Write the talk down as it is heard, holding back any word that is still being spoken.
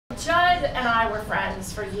Judd and I were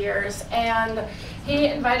friends for years, and he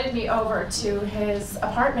invited me over to his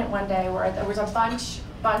apartment one day where there was a bunch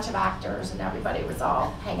of actors and everybody was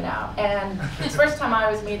all hanging out. And it's the first time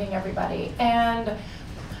I was meeting everybody. And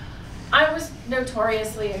I was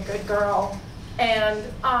notoriously a good girl. And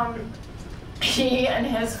he and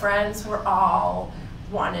his friends were all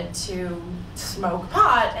wanted to smoke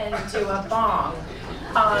pot and do a bong.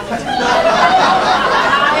 The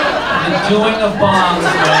doing of bongs,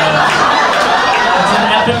 man. It's an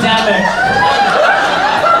epidemic.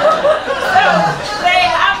 So they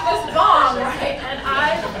have this bong, right? And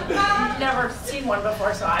I've never seen one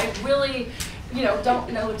before, so I really,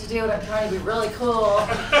 don't know what to do, and I'm trying to be really cool.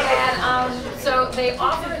 And so they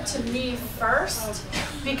offered it to me first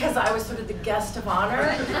because I was sort of the guest of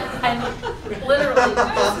honor. And literally,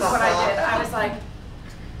 this is what I did. I was like,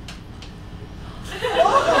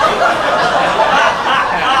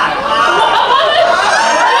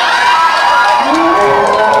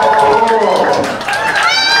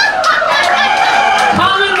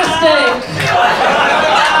 Common mistake.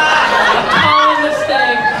 Common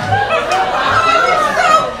mistake.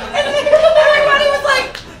 And everybody was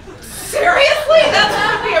like, seriously? That's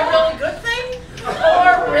going to be a really good thing?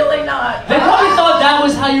 Or really not? They probably thought that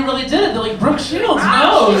was how you really did it. They're like, Brooke Shields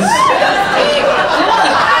knows.